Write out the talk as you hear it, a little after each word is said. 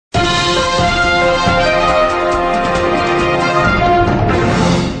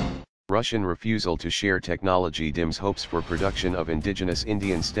Russian refusal to share technology dims hopes for production of indigenous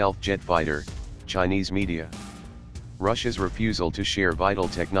Indian stealth jet fighter, Chinese media. Russia's refusal to share vital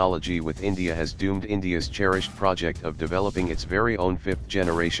technology with India has doomed India's cherished project of developing its very own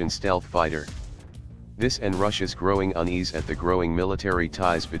fifth-generation stealth fighter. This and Russia's growing unease at the growing military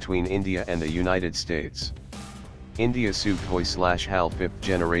ties between India and the United States. India's Sukhoi/HAL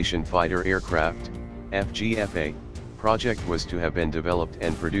fifth-generation fighter aircraft, FGFA, project was to have been developed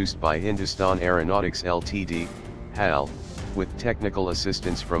and produced by Hindustan Aeronautics Ltd, HAL, with technical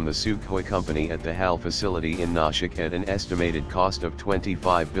assistance from the Sukhoi Company at the HAL facility in Nashik at an estimated cost of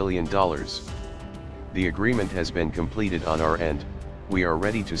 $25 billion. The agreement has been completed on our end, we are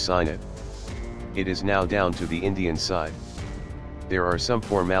ready to sign it. It is now down to the Indian side. There are some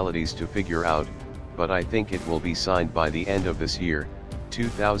formalities to figure out, but I think it will be signed by the end of this year,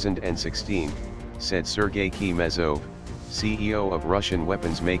 2016, said Sergei Kemezov, CEO of Russian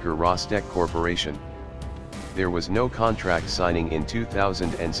weapons maker Rostec Corporation. There was no contract signing in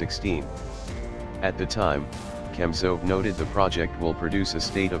 2016. At the time, Kemezov noted the project will produce a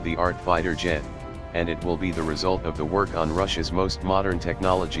state-of-the-art fighter jet, and it will be the result of the work on Russia's most modern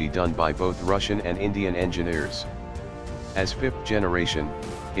technology done by both Russian and Indian engineers. As fifth generation,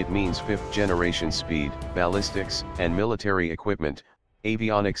 it means fifth generation speed, ballistics, and military equipment,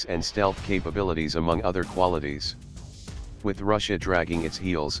 avionics and stealth capabilities among other qualities. With Russia dragging its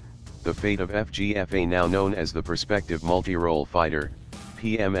heels, the fate of FGFA, now known as the Prospective Multi-Role Fighter,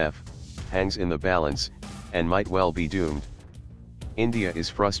 PMF, hangs in the balance, and might well be doomed. India is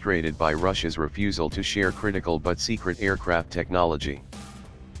frustrated by Russia's refusal to share critical but secret aircraft technology.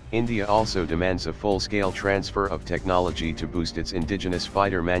 India also demands a full-scale transfer of technology to boost its indigenous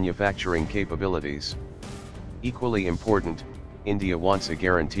fighter manufacturing capabilities. Equally important, India wants a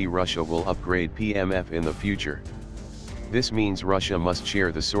guarantee Russia will upgrade PMF in the future. This means Russia must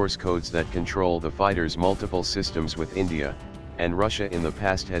share the source codes that control the fighter's multiple systems with India, and Russia in the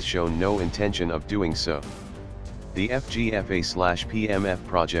past has shown no intention of doing so. The FGFA/PMF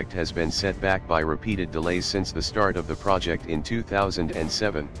project has been set back by repeated delays since the start of the project in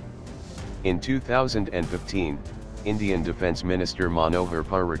 2007. In 2015, Indian Defence Minister Manohar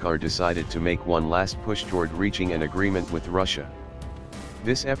Parrikar decided to make one last push toward reaching an agreement with Russia.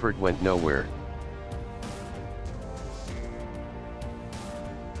 This effort went nowhere,